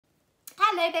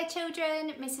Hello there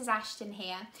children, Mrs. Ashton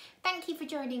here. Thank you for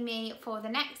joining me for the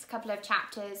next couple of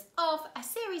chapters of a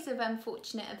series of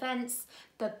unfortunate events,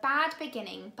 The Bad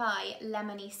Beginning by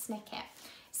Lemony Snicket.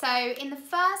 So in the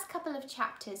first couple of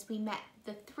chapters we met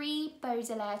the three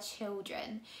Baudelaire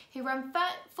children who were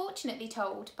unfortunately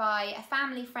told by a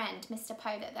family friend, Mr.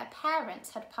 Poe, that their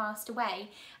parents had passed away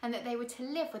and that they were to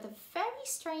live with a very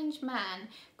strange man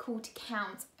called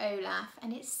Count Olaf,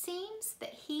 and it seems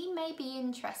that he may be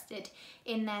interested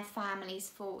in their family's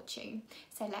fortune.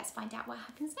 So let's find out what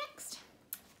happens next.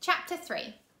 Chapter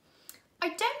 3. I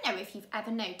don't know if you've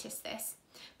ever noticed this,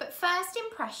 but first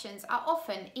impressions are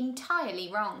often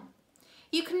entirely wrong.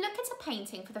 You can look at a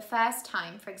painting for the first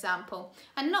time, for example,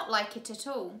 and not like it at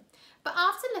all, but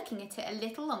after looking at it a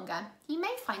little longer, you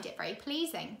may find it very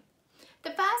pleasing.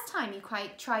 The first time you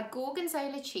try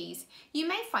gorgonzola cheese, you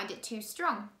may find it too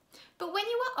strong, but when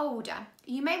you are older,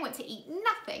 you may want to eat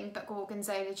nothing but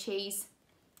gorgonzola cheese.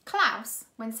 Klaus,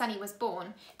 when Sunny was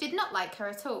born, did not like her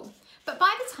at all, but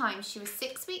by the time she was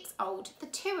 6 weeks old, the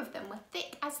two of them were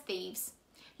thick as thieves.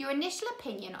 Your initial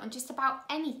opinion on just about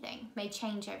anything may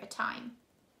change over time.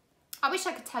 I wish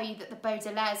I could tell you that the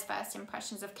Baudelaire's first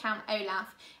impressions of Count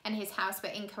Olaf and his house were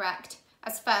incorrect,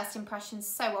 as first impressions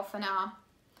so often are.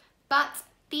 But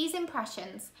these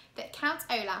impressions, that Count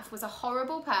Olaf was a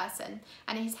horrible person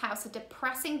and his house a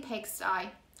depressing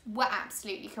pigsty, were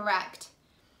absolutely correct.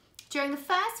 During the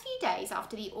first few days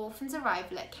after the orphans'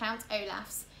 arrival at Count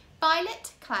Olaf's,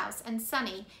 Violet, Klaus and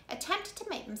Sunny attempted to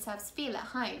make themselves feel at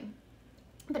home.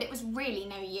 But it was really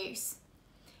no use.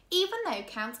 Even though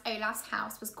Count Olaf's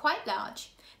house was quite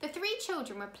large, the three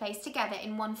children were placed together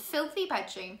in one filthy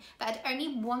bedroom that had only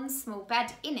one small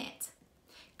bed in it.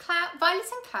 Violet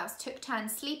and Klaus took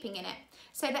turns sleeping in it,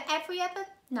 so that every other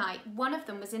night one of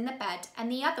them was in the bed and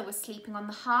the other was sleeping on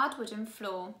the hard wooden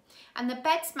floor, and the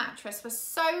bed's mattress was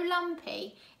so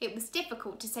lumpy it was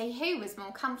difficult to say who was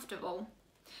more comfortable.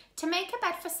 To make a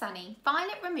bed for Sunny,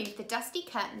 Violet removed the dusty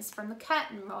curtains from the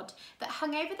curtain rod that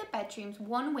hung over the bedroom's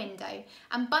one window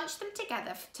and bunched them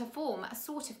together to form a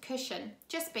sort of cushion,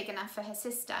 just big enough for her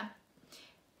sister.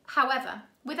 However,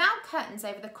 without curtains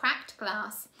over the cracked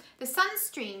glass, the sun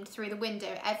streamed through the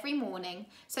window every morning,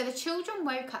 so the children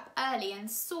woke up early and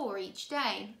sore each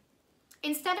day.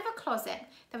 Instead of a closet,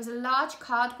 there was a large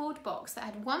cardboard box that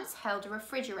had once held a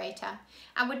refrigerator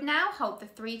and would now hold the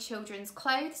three children's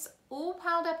clothes all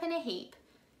piled up in a heap.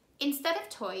 Instead of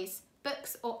toys,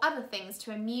 books or other things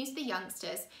to amuse the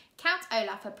youngsters, Count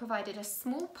Olaf had provided a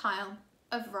small pile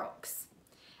of rocks.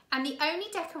 And the only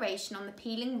decoration on the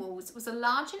peeling walls was a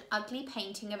large and ugly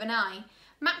painting of an eye,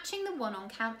 matching the one on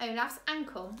Count Olaf's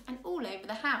ankle and all over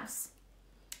the house.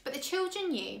 But the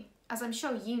children knew, as I'm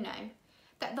sure you know,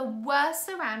 that the worst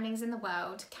surroundings in the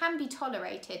world can be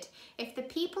tolerated if the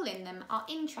people in them are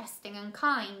interesting and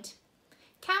kind.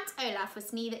 Count Olaf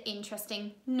was neither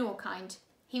interesting nor kind.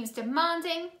 He was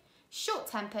demanding,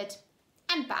 short-tempered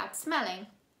and bad-smelling.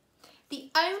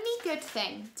 The only good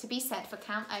thing to be said for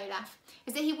Count Olaf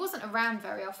is that he wasn't around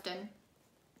very often.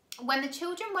 When the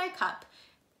children woke up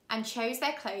and chose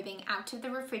their clothing out of the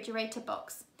refrigerator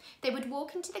box, they would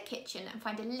walk into the kitchen and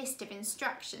find a list of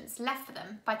instructions left for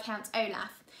them by Count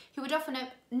Olaf, who would often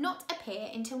not appear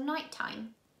until night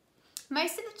time.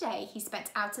 Most of the day he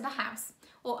spent out of the house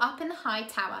or up in the high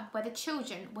tower where the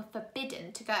children were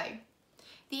forbidden to go.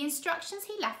 The instructions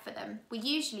he left for them were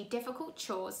usually difficult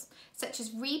chores, such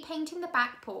as repainting the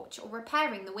back porch or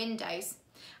repairing the windows.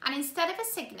 And instead of a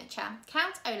signature,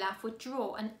 Count Olaf would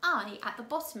draw an eye at the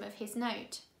bottom of his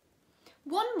note.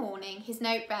 One morning his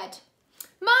note read,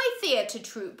 "My theatre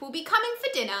troupe will be coming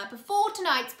for dinner before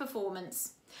tonight's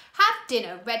performance. Have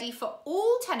dinner ready for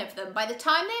all 10 of them by the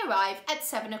time they arrive at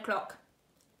 7 o'clock.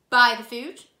 Buy the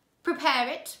food, prepare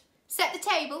it, set the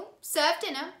table, serve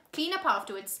dinner, clean up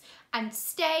afterwards, and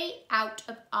stay out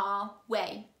of our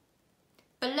way."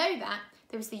 Below that,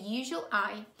 there was the usual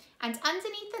eye, and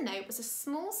underneath the note was a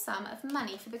small sum of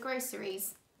money for the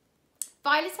groceries.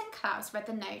 Violet and Klaus read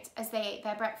the note as they ate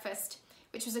their breakfast,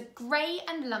 which was a grey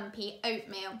and lumpy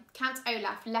oatmeal Count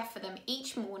Olaf left for them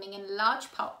each morning in a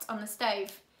large pot on the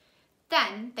stove.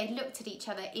 Then they looked at each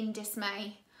other in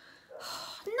dismay.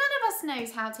 "None of us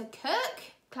knows how to cook,"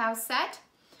 Klaus said.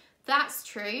 "That's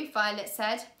true," Violet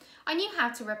said. "I knew how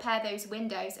to repair those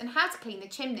windows and how to clean the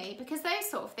chimney because those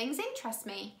sort of things interest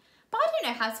me. But I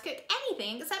don't know how to cook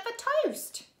anything except for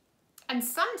toast." "And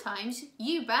sometimes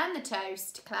you burn the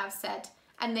toast," Klaus said,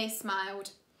 and they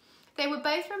smiled. They were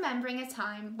both remembering a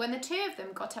time when the two of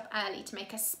them got up early to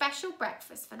make a special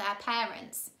breakfast for their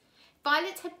parents.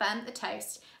 Violet had burnt the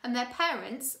toast and their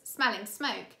parents, smelling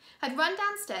smoke, had run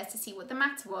downstairs to see what the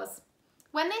matter was.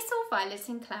 When they saw Violet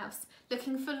and Klaus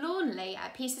looking forlornly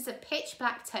at pieces of pitch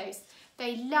black toast,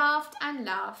 they laughed and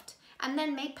laughed and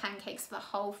then made pancakes for the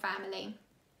whole family.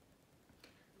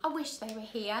 "I wish they were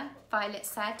here," Violet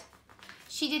said.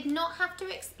 She did not have to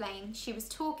explain she was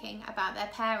talking about their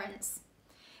parents.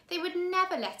 They would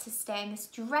never let us stay in this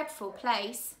dreadful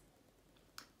place.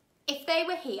 "If they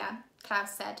were here,"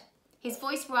 Klaus said, his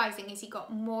voice rising as he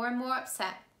got more and more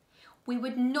upset, "we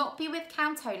would not be with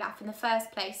Count Olaf in the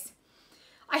first place.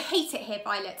 I hate it here,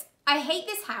 Violet. I hate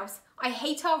this house. I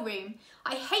hate our room.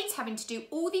 I hate having to do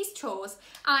all these chores,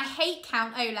 and I hate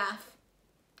Count Olaf."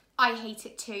 "I hate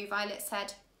it too," Violet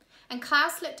said, and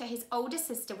Klaus looked at his older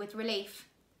sister with relief.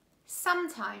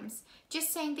 Sometimes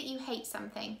just saying that you hate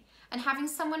something and having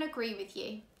someone agree with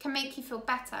you can make you feel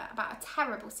better about a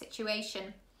terrible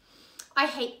situation. "I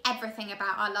hate everything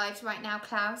about our lives right now,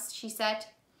 Klaus," she said,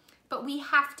 "but we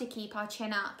have to keep our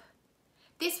chin up."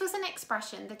 This was an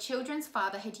expression the children's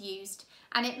father had used,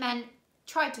 and it meant,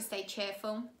 try to stay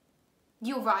cheerful.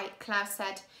 "You're right," Klaus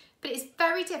said, "but it's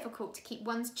very difficult to keep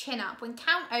one's chin up when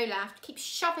Count Olaf keeps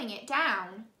shoving it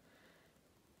down."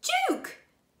 "Duke!"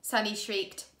 Sunny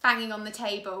shrieked, banging on the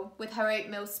table with her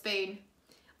oatmeal spoon.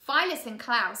 Violet and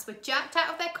Klaus were jerked out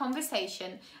of their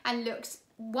conversation and looked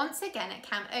once again at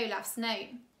Count Olaf's note.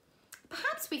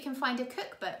 "Perhaps we can find a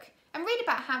cookbook and read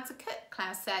about how to cook,"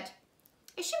 Klaus said.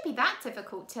 "It shouldn't be that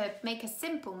difficult to make a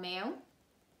simple meal."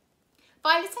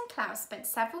 Violet and Klaus spent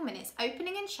several minutes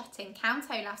opening and shutting Count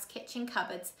Olaf's kitchen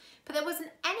cupboards, but there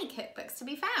wasn't any cookbooks to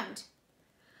be found.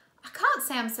 "I can't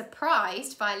say I'm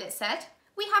surprised," Violet said.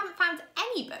 "We haven't found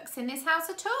any books in this house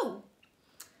at all."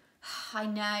 "I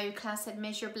know," Klaus said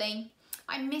miserably.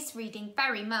 "I miss reading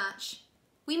very much.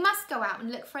 We must go out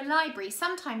and look for a library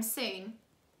sometime soon."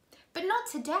 "But not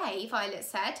today," Violet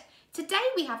said. "Today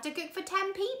we have to cook for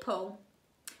 10 people.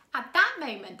 At that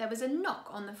moment there was a knock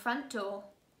on the front door.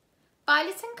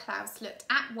 Violet and Klaus looked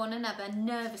at one another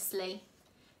nervously.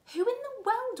 Who in the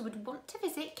world would want to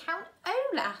visit Count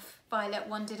Olaf? Violet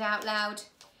wondered out loud.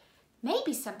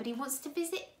 "Maybe somebody wants to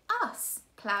visit us,"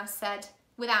 Klaus said,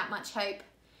 without much hope.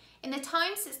 In the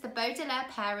time since the Baudelaire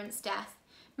parents' death,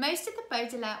 most of the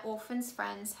Baudelaire orphans'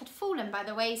 friends had fallen by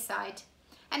the wayside,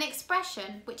 an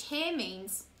expression which here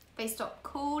means they stopped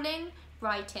calling,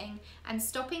 writing and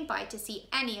stopping by to see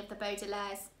any of the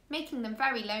Baudelaires, making them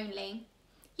very lonely.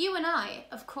 You and I,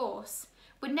 of course,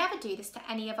 would never do this to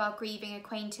any of our grieving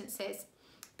acquaintances,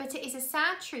 but it is a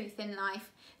sad truth in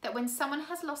life that when someone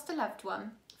has lost a loved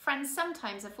one, friends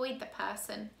sometimes avoid the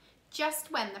person,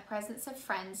 just when the presence of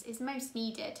friends is most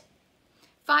needed.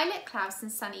 Violet, Klaus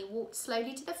and Sunny walked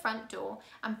slowly to the front door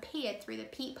and peered through the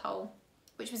peephole,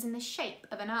 which was in the shape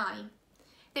of an eye.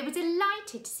 They were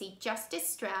delighted to see Justice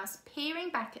Strauss peering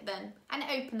back at them and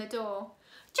open the door.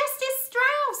 "Justice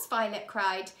Strauss!" Violet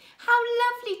cried. "How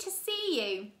lovely to see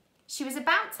you!" She was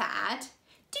about to add,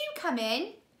 "Do come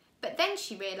in," but then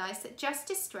she realised that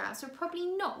Justice Strauss would probably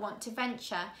not want to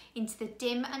venture into the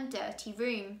dim and dirty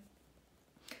room.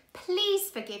 "Please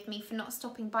forgive me for not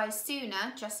stopping by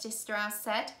sooner," Justice Strauss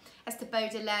said, as the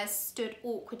Baudelaires stood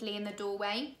awkwardly in the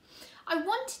doorway. "I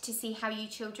wanted to see how you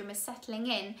children were settling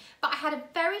in, but I had a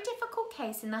very difficult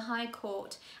case in the High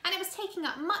Court, and it was taking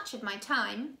up much of my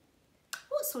time."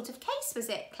 "What sort of case was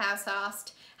it?" Klaus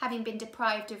asked. Having been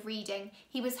deprived of reading,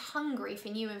 he was hungry for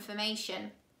new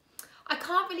information. "I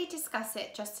can't really discuss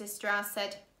it," Justice Strauss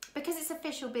said, "because it's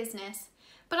official business.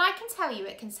 But I can tell you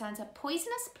it concerns a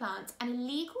poisonous plant and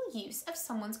illegal use of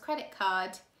someone's credit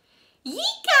card."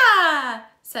 "Yika!"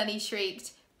 Sunny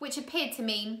shrieked, which appeared to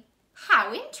mean,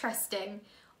 "How interesting!"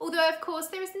 although of course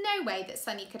there is no way that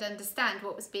Sunny could understand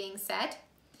what was being said.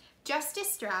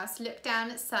 Justice Strauss looked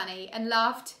down at Sunny and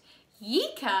laughed.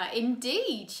 "Yika,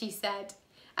 indeed," she said,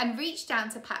 and reached down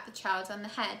to pat the child on the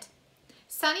head.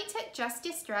 Sunny took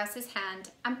Justice Strauss's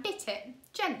hand and bit it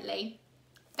gently.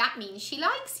 "That means she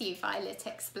likes you," Violet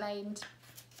explained.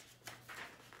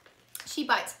 "She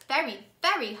bites very,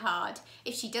 very hard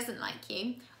if she doesn't like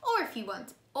you, or if you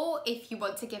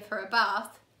want to give her a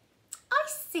bath." "I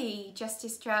see,"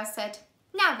 Justice Strauss said.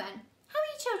 "Now then, how are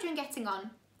you children getting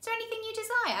on? Is there anything you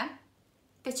desire?"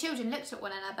 The children looked at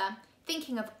one another,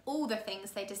 thinking of all the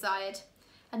things they desired.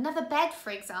 Another bed, for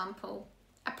example,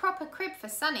 a proper crib for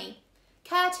Sunny,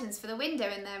 curtains for the window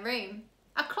in their room,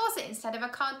 a closet instead of a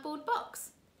cardboard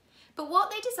box. But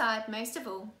what they desired most of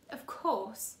all, of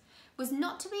course, was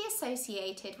not to be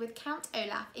associated with Count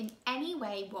Olaf in any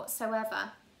way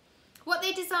whatsoever. What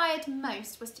they desired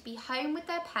most was to be home with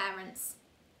their parents,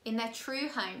 in their true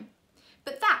home.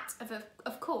 But that,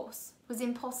 of course, was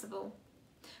impossible.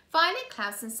 Violet,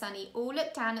 Klaus and Sunny all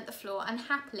looked down at the floor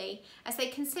unhappily as they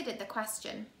considered the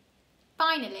question.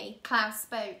 Finally, Klaus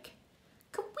spoke.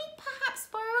 "Could we perhaps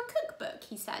borrow a cookbook?"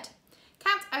 he said.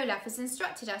 "Count Olaf has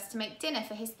instructed us to make dinner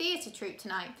for his theatre troupe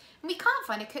tonight, and we can't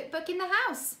find a cookbook in the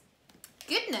house."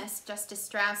 "Goodness," Justice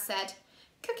Strauss said.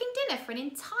 "Cooking dinner for an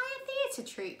entire theatre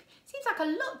troupe seems like a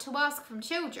lot to ask from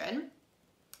children."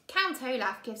 "Count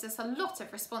Olaf gives us a lot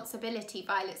of responsibility,"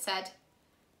 Violet said.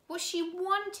 What she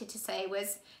wanted to say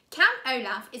was, "Count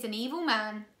Olaf is an evil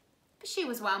man," but she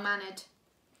was well-mannered.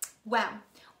 "Well,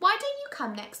 why don't you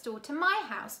come next door to my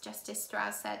house," Justice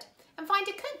Strauss said, "and find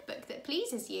a cookbook that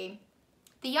pleases you?"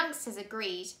 The youngsters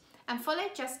agreed and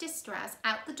followed Justice Strauss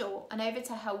out the door and over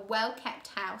to her well-kept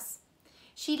house.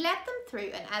 She led them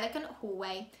through an elegant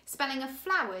hallway, smelling of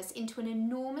flowers, into an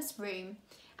enormous room,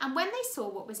 and when they saw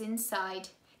what was inside,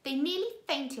 they nearly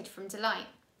fainted from delight,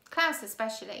 Klaus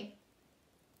especially.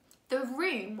 The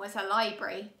room was a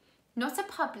library, not a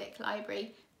public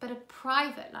library, but a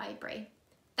private library.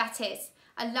 That is,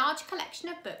 a large collection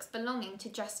of books belonging to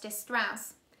Justice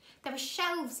Strauss. There were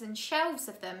shelves and shelves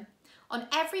of them, on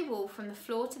every wall from the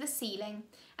floor to the ceiling,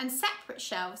 and separate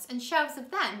shelves and shelves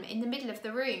of them in the middle of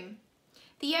the room.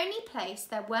 The only place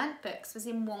there weren't books was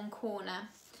in one corner,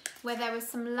 where there were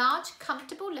some large,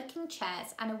 comfortable-looking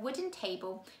chairs and a wooden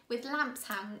table with lamps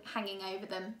hanging over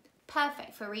them,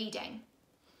 perfect for reading.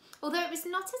 Although it was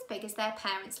not as big as their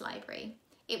parents' library,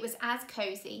 it was as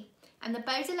cosy, and the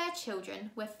Baudelaire children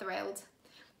were thrilled.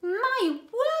 "My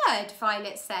word,"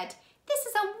 Violet said, "this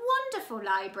is a wonderful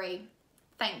library."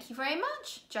 "Thank you very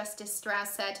much," Justice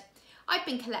Strauss said. "I've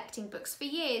been collecting books for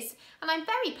years, and I'm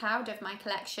very proud of my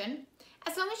collection.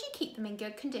 As long as you keep them in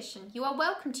good condition, you are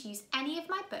welcome to use any of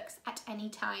my books at any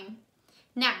time.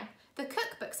 Now, the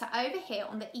cookbooks are over here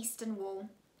on the eastern wall.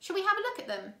 Shall we have a look at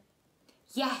them?"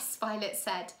 "Yes," Violet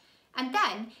said. "And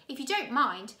then, if you don't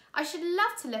mind, I should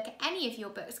love to look at any of your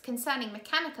books concerning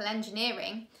mechanical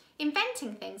engineering.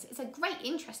 Inventing things is a great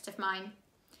interest of mine."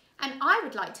 "And I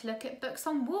would like to look at books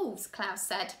on wolves," Klaus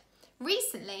said.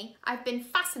 "Recently, I've been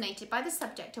fascinated by the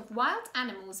subject of wild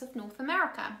animals of North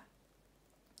America."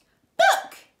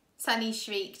 "Book!" Sunny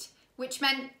shrieked, which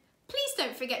meant, "Please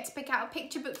don't forget to pick out a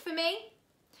picture book for me."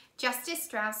 Justice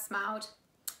Strauss smiled.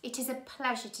 "It is a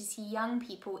pleasure to see young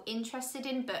people interested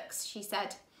in books," she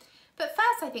said. "But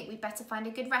first I think we'd better find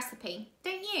a good recipe,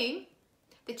 don't you?"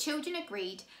 The children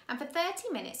agreed, and for 30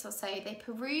 minutes or so they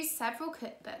perused several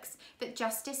cookbooks that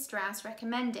Justice Strauss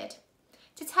recommended.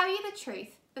 To tell you the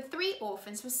truth, the three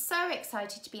orphans were so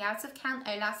excited to be out of Count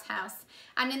Olaf's house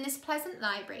and in this pleasant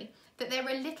library that they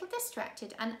were a little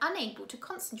distracted and unable to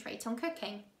concentrate on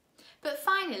cooking. But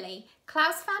finally,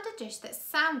 Klaus found a dish that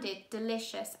sounded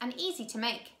delicious and easy to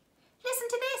make. "Listen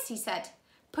to this," he said.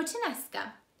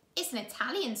 "Puttanesca. It's an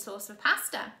Italian sauce for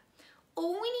pasta.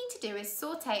 All we need to do is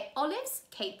sauté olives,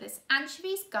 capers,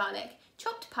 anchovies, garlic,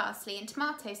 chopped parsley and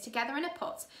tomatoes together in a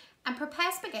pot and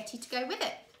prepare spaghetti to go with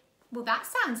it." "Well, that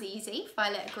sounds easy,"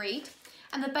 Violet agreed,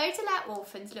 and the Baudelaire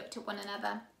orphans looked at one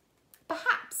another.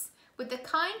 Perhaps, with the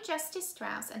kind Justice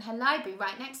Strauss and her library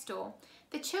right next door,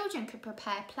 the children could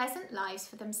prepare pleasant lives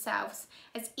for themselves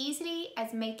as easily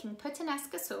as making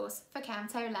puttanesca sauce for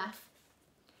Count Olaf.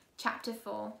 Chapter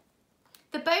 4.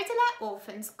 The Baudelaire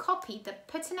orphans copied the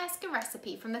puttanesca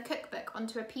recipe from the cookbook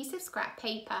onto a piece of scrap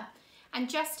paper, and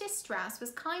Justice Strauss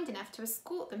was kind enough to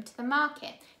escort them to the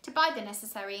market to buy the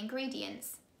necessary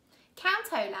ingredients.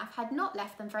 Count Olaf had not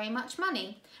left them very much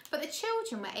money, but the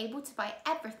children were able to buy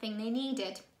everything they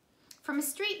needed. From a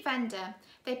street vendor,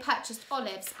 they purchased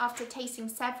olives after tasting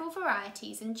several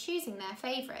varieties and choosing their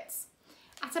favourites.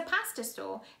 At a pasta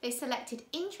store, they selected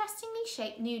interestingly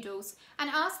shaped noodles and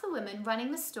asked the woman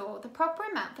running the store the proper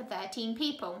amount for 13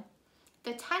 people.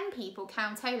 The 10 people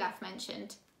Count Olaf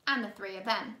mentioned, and the 3 of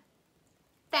them.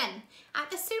 Then, at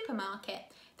the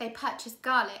supermarket, they purchased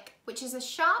garlic, which is a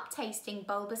sharp-tasting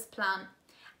bulbous plant,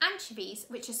 anchovies,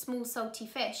 which are small salty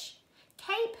fish,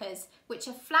 capers, which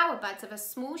are flower buds of a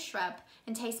small shrub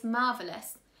and taste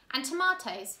marvellous, and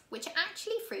tomatoes, which are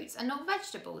actually fruits and not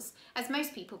vegetables, as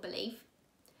most people believe.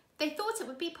 They thought it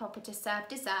would be proper to serve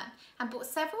dessert and bought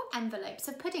several envelopes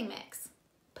of pudding mix.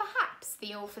 Perhaps,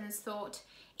 the orphans thought,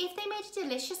 if they made a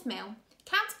delicious meal,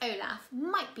 Count Olaf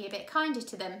might be a bit kinder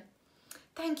to them.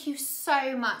 "Thank you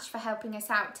so much for helping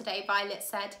us out today," Violet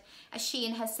said, as she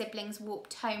and her siblings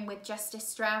walked home with Justice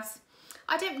Strauss.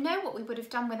 "I don't know what we would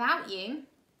have done without you."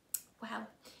 "Well,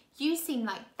 you seem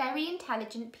like very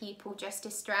intelligent people,"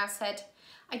 Justice Strauss said.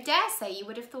 "I dare say you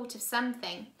would have thought of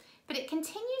something, but it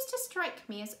continues to strike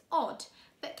me as odd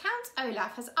that Count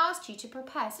Olaf has asked you to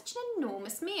prepare such an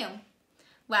enormous meal.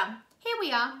 Well, here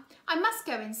we are. I must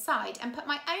go inside and put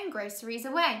my own groceries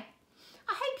away.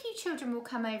 I hope you children will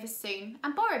come over soon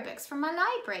and borrow books from my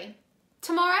library."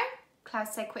 "Tomorrow?"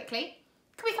 Klaus said quickly.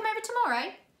 Can we come over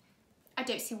tomorrow? I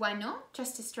don't see why not,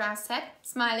 Justice Strauss said,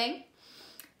 smiling.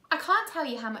 I can't tell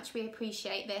you how much we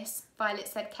appreciate this, Violet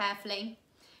said carefully.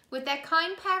 With their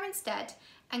kind parents dead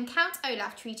and Count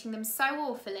Olaf treating them so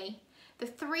awfully, the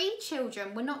 3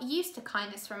 children were not used to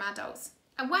kindness from adults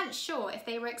and weren't sure if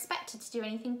they were expected to do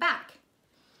anything back.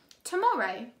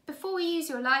 Tomorrow, before we use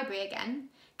your library again,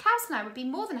 Klaus and I would be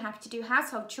more than happy to do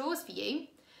household chores for you.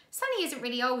 Sunny isn't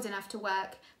really old enough to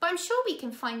work, but I'm sure we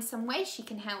can find some way she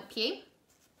can help you.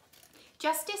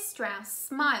 Justice Strauss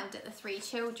smiled at the 3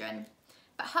 children,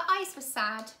 but her eyes were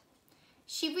sad.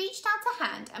 She reached out a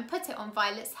hand and put it on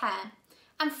Violet's hair,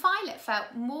 and Violet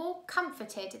felt more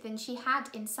comforted than she had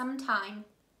in some time.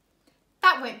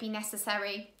 That won't be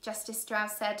necessary, Justice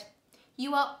Strauss said.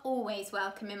 You are always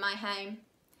welcome in my home.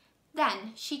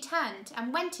 Then she turned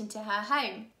and went into her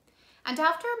home, and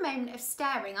after a moment of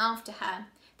staring after her,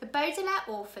 the Baudelaire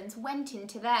orphans went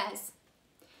into theirs.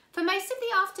 For most of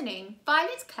the afternoon,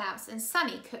 Violet, Klaus and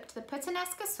Sunny cooked the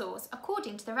puttanesca sauce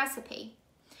according to the recipe.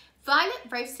 Violet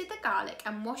roasted the garlic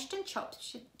and washed and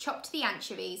chopped the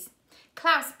anchovies.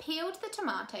 Klaus peeled the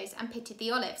tomatoes and pitted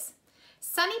the olives.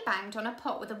 Sunny banged on a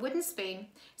pot with a wooden spoon,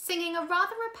 singing a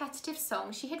rather repetitive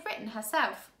song she had written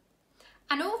herself.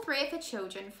 And all 3 of the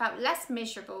children felt less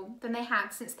miserable than they had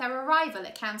since their arrival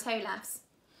at Count Olaf's.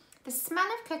 The smell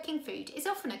of cooking food is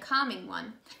often a calming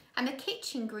one, and the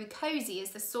kitchen grew cosy as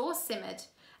the sauce simmered,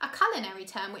 a culinary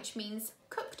term which means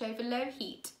cooked over low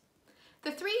heat.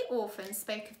 The 3 orphans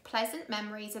spoke of pleasant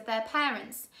memories of their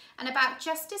parents and about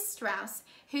Justice Strauss,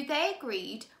 who they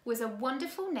agreed was a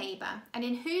wonderful neighbour and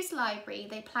in whose library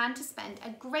they planned to spend a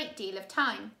great deal of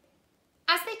time.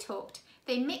 As they talked,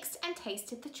 they mixed and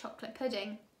tasted the chocolate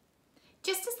pudding.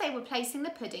 Just as they were placing the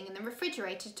pudding in the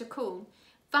refrigerator to cool,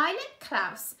 Violet,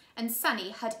 Klaus and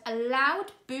Sunny heard a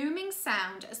loud booming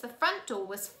sound as the front door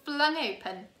was flung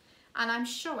open, and I'm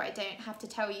sure I don't have to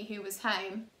tell you who was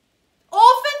home.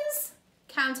 Orphans!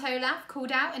 Count Olaf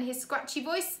called out in his scratchy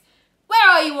voice. Where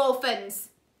are you, orphans?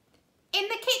 In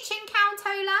the kitchen, Count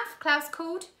Olaf, Klaus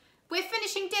called. We're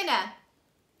finishing dinner.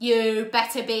 You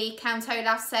better be, Count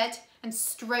Olaf said, and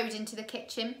strode into the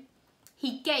kitchen.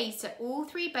 He gazed at all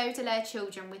 3 Baudelaire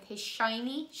children with his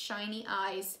shiny, shiny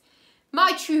eyes.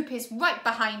 My troop is right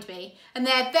behind me, and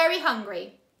they're very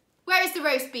hungry. Where is the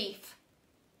roast beef?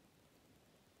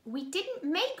 We didn't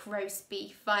make roast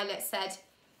beef, Violet said.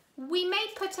 We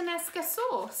made puttanesca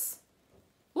sauce.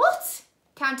 What?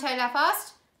 Count Olaf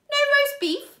asked. No roast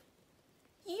beef?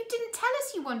 You didn't tell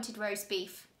us you wanted roast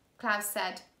beef, Klaus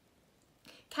said.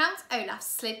 Count Olaf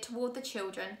slid toward the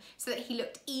children so that he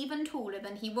looked even taller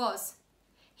than he was.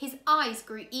 His eyes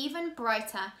grew even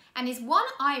brighter and his one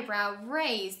eyebrow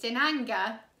raised in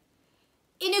anger.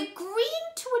 In agreeing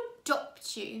to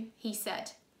adopt you, he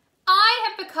said, I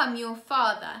have become your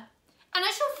father. And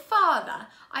as your father,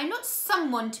 I'm not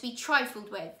someone to be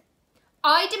trifled with.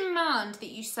 I demand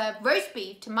that you serve roast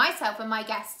beef to myself and my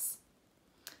guests.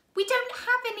 We don't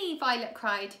have any, Violet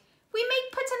cried. We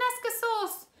make puttanesca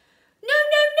sauce. No,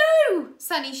 no, no,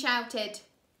 Sunny shouted.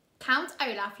 Count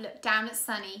Olaf looked down at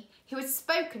Sunny, who had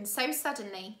spoken so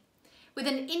suddenly. With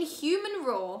an inhuman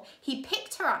roar, he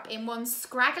picked her up in one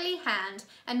scraggly hand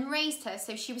and raised her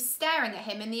so she was staring at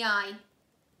him in the eye.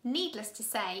 Needless to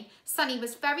say, Sunny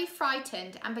was very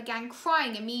frightened and began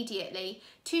crying immediately,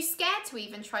 too scared to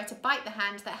even try to bite the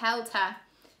hand that held her.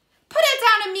 Put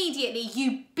her down immediately,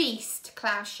 you beast,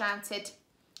 Klaus shouted.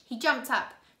 He jumped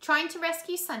up, trying to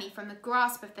rescue Sunny from the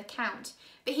grasp of the Count,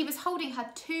 but he was holding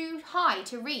her too high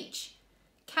to reach.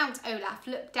 Count Olaf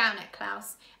looked down at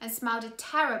Klaus and smiled a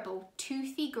terrible,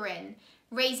 toothy grin,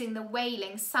 raising the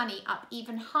wailing Sunny up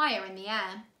even higher in the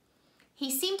air. He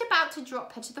seemed about to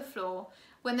drop her to the floor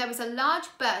when there was a large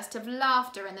burst of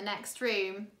laughter in the next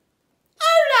room.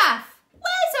 Olaf!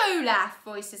 Where's Olaf?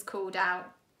 Voices called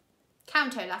out.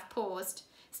 Count Olaf paused,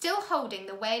 still holding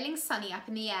the wailing Sunny up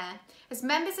in the air, as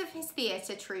members of his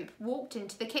theatre troupe walked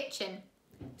into the kitchen.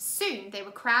 Soon they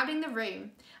were crowding the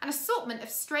room, an assortment of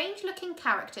strange-looking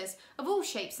characters of all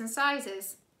shapes and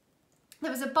sizes.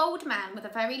 There was a bold man with a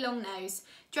very long nose,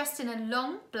 dressed in a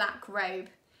long black robe.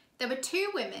 There were 2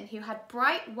 women who had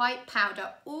bright white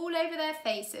powder all over their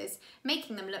faces,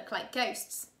 making them look like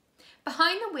ghosts.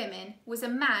 Behind the women was a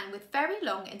man with very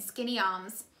long and skinny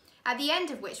arms, at the end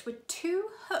of which were 2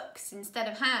 hooks instead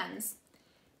of hands.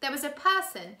 There was a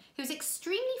person who was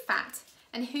extremely fat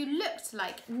and who looked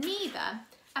like neither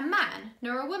a man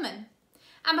nor a woman.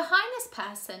 And behind this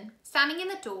person, standing in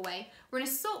the doorway, were an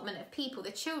assortment of people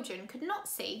the children could not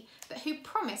see, but who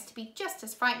promised to be just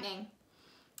as frightening.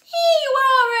 Here you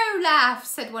are, Olaf,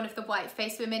 said one of the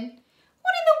white-faced women.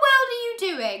 What in the world are you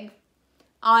doing?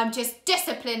 I'm just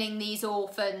disciplining these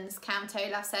orphans, Count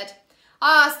Olaf said.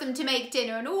 I asked them to make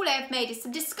dinner and all they have made is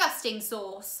some disgusting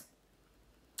sauce.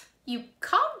 You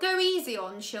can't go easy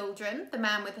on children, the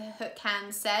man with the hook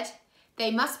hand said. They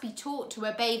must be taught to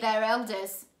obey their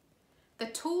elders. The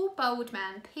tall, bold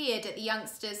man peered at the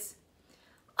youngsters.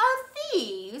 Are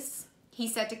these, he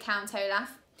said to Count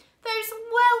Olaf, those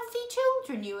wealthy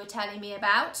children you were telling me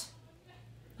about?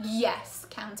 Yes,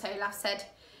 Count Olaf said.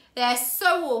 They're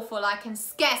so awful I can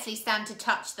scarcely stand to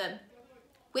touch them.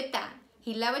 With that,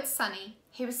 he lowered Sonny,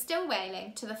 who was still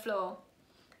wailing, to the floor.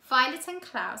 Violet and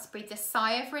Klaus breathed a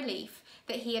sigh of relief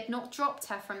that he had not dropped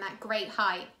her from that great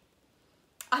height.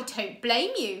 I don't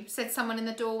blame you, said someone in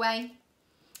the doorway.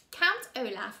 Count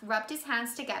Olaf rubbed his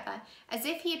hands together as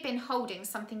if he had been holding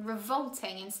something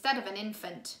revolting instead of an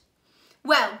infant.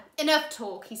 Well, enough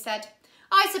talk, he said.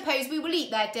 I suppose we will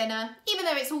eat their dinner, even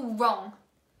though it's all wrong.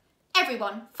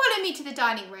 Everyone, follow me to the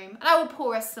dining room and I will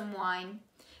pour us some wine.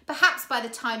 Perhaps by the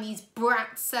time these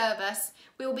brats serve us,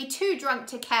 we will be too drunk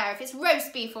to care if it's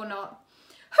roast beef or not.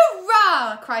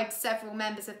 Hurrah! Cried several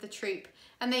members of the troupe,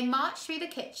 and they marched through the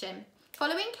kitchen,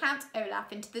 following Count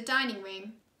Olaf into the dining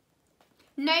room.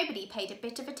 Nobody paid a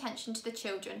bit of attention to the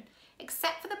children,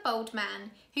 except for the bold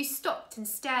man, who stopped and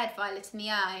stared Violet in the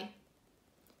eye.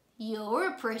 You're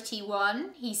a pretty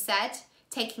one, he said,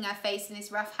 taking her face in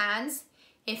his rough hands.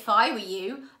 If I were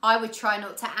you, I would try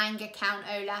not to anger Count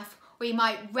Olaf, or he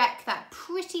might wreck that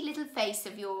pretty little face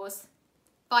of yours.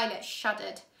 Violet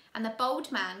shuddered, and the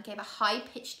bold man gave a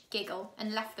high-pitched giggle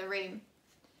and left the room.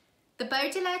 The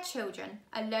Baudelaire children,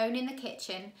 alone in the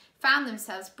kitchen, found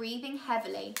themselves breathing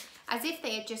heavily, as if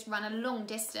they had just run a long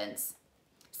distance.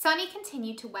 Sonny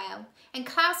continued to wail, and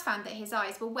Klaus found that his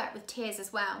eyes were wet with tears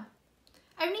as well.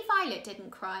 Only Violet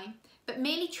didn't cry, but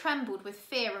merely trembled with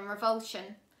fear and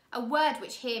revulsion, a word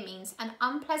which here means an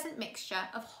unpleasant mixture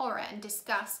of horror and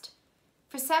disgust.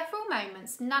 For several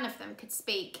moments, none of them could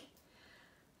speak.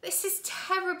 This is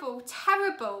terrible,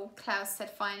 terrible, Klaus said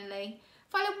finally.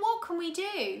 Violet, what can we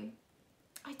do?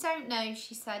 I don't know,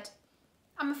 she said.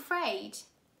 I'm afraid.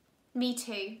 Me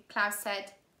too, Klaus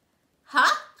said.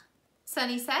 Huh?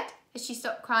 Sonny said, as she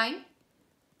stopped crying.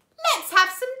 Let's have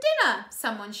some dinner,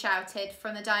 someone shouted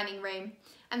from the dining room,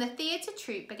 and the theatre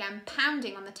troupe began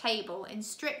pounding on the table in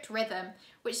strict rhythm,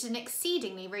 which is an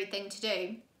exceedingly rude thing to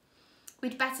do.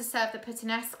 We'd better serve the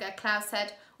puttanesca, Klaus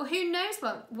said, or who knows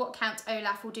what Count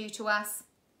Olaf will do to us.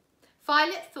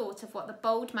 Violet thought of what the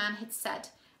bold man had said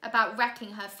about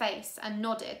wrecking her face and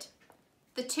nodded.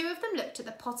 The two of them looked at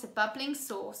the pot of bubbling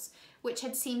sauce, which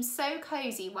had seemed so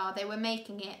cosy while they were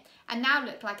making it and now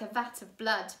looked like a vat of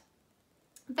blood.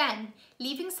 Then,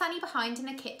 leaving Sonny behind in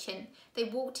the kitchen, they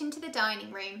walked into the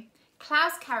dining room,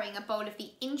 Klaus carrying a bowl of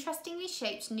the interestingly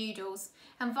shaped noodles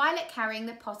and Violet carrying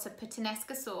the pot of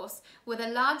puttanesca sauce with a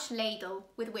large ladle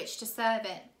with which to serve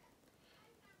it.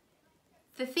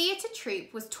 The theatre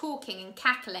troupe was talking and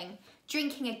cackling,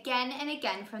 drinking again and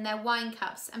again from their wine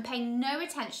cups and paying no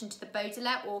attention to the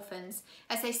Baudelaire orphans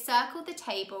as they circled the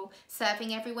table,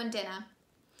 serving everyone dinner.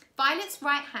 Violet's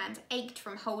right hand ached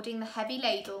from holding the heavy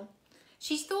ladle.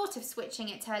 She thought of switching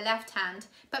it to her left hand,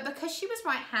 but because she was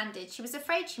right-handed, she was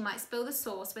afraid she might spill the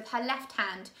sauce with her left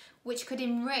hand, which could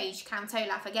enrage Count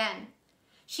Olaf again.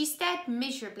 She stared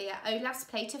miserably at Olaf's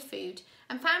plate of food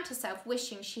and found herself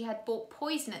wishing she had bought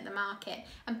poison at the market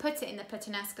and put it in the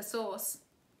puttanesca sauce.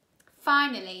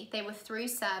 Finally, they were through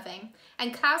serving,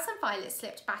 and Klaus and Violet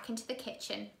slipped back into the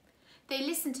kitchen. They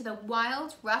listened to the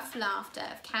wild, rough laughter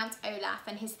of Count Olaf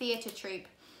and his theatre troupe,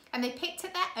 and they picked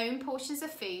at their own portions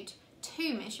of food,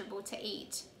 too miserable to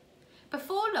eat.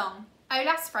 Before long,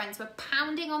 Olaf's friends were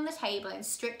pounding on the table in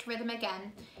strict rhythm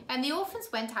again, and the orphans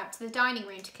went out to the dining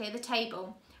room to clear the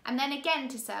table, and then again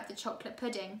to serve the chocolate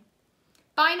pudding.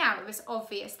 By now it was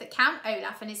obvious that Count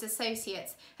Olaf and his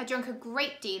associates had drunk a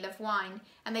great deal of wine,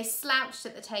 and they slouched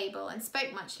at the table and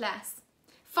spoke much less.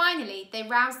 Finally, they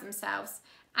roused themselves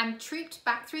and trooped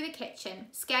back through the kitchen,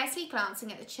 scarcely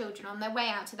glancing at the children on their way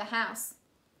out of the house.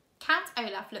 Count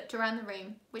Olaf looked around the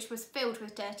room, which was filled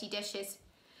with dirty dishes.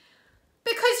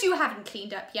 "Because you haven't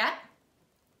cleaned up yet,"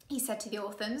 he said to the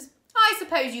orphans, "I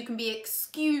suppose you can be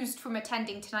excused from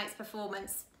attending tonight's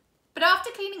performance. But after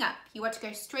cleaning up, you are to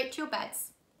go straight to your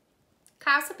beds."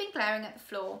 Klaus had been glaring at the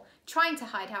floor, trying to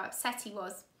hide how upset he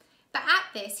was. But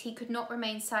at this, he could not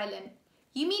remain silent.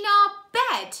 "You mean our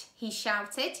bed?" he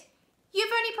shouted.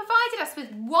 "You've only provided us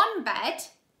with one bed."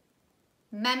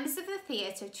 Members of the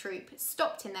theatre troupe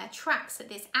stopped in their tracks at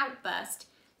this outburst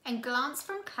and glanced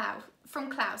from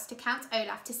Klaus to Count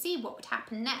Olaf to see what would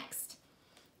happen next.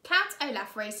 Count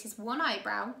Olaf raised his one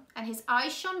eyebrow and his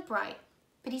eyes shone bright,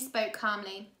 but he spoke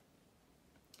calmly.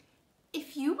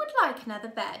 "If you would like another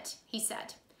bed," he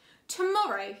said,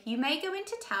 "tomorrow you may go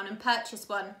into town and purchase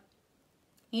one."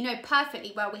 "You know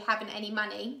perfectly well we haven't any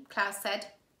money," Klaus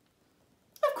said.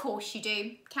 "Of course you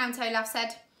do," Count Olaf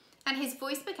said, and his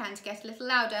voice began to get a little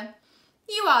louder.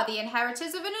 "You are the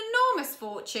inheritors of an enormous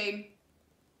fortune."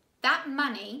 "That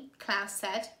money," Klaus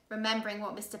said, remembering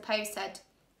what Mr. Poe said,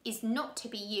 "is not to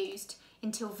be used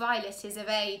until Violet is of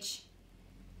age."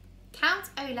 Count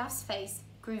Olaf's face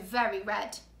grew very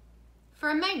red. For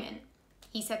a moment,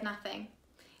 he said nothing.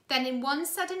 Then in one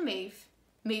sudden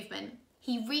movement,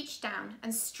 he reached down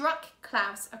and struck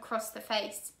Klaus across the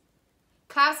face.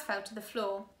 Klaus fell to the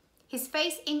floor, his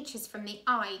face inches from the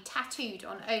eye tattooed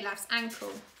on Olaf's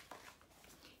ankle.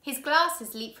 His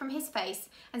glasses leaped from his face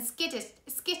and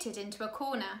skittered into a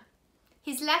corner.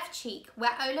 His left cheek,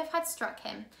 where Olaf had struck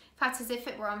him, felt as if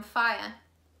it were on fire.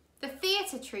 The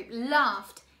theatre troupe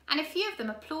laughed, and a few of them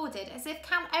applauded as if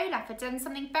Count Olaf had done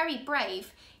something very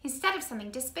brave instead of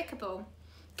something despicable.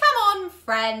 "Come on,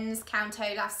 friends," Count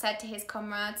Olaf said to his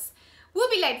comrades. "We'll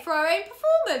be late for our own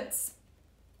performance."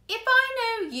 "If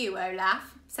I know you,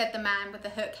 Olaf," said the man with the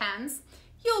hook hands,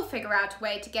 "you'll figure out a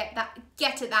way to get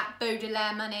at that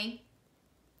Baudelaire money."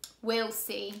 "We'll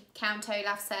see," Count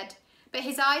Olaf said, but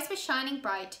his eyes were shining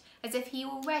bright as if he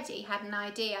already had an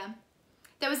idea.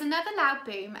 There was another loud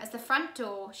boom as the front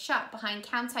door shut behind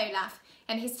Count Olaf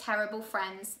and his terrible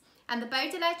friends, and the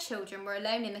Baudelaire children were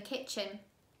alone in the kitchen.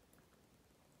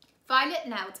 Violet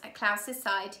knelt at Klaus's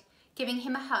side, giving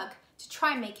him a hug to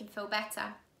try and make him feel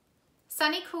better.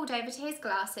 Sonny crawled over to his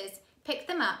glasses, picked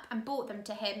them up and brought them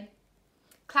to him.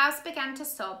 Klaus began to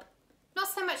sob, not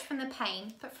so much from the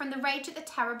pain, but from the rage at the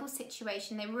terrible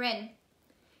situation they were in.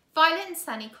 Violet and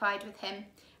Sonny cried with him,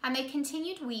 and they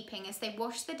continued weeping as they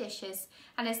washed the dishes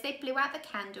and as they blew out the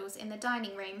candles in the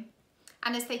dining room,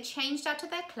 and as they changed out of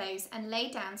their clothes and lay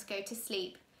down to go to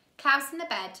sleep, Klaus in the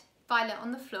bed, Violet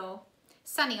on the floor,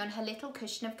 Sonny on her little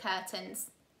cushion of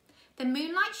curtains. The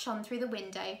moonlight shone through the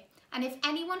window, and if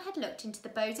anyone had looked into the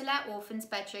Baudelaire orphan's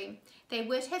bedroom, they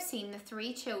would have seen the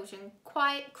three children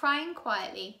crying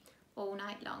quietly all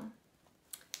night long.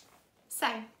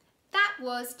 So, that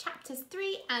was chapters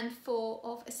 3 and 4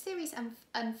 of a series of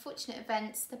unfortunate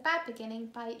events, The Bad Beginning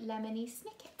by Lemony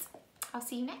Snicket. I'll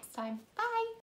see you next time. Bye!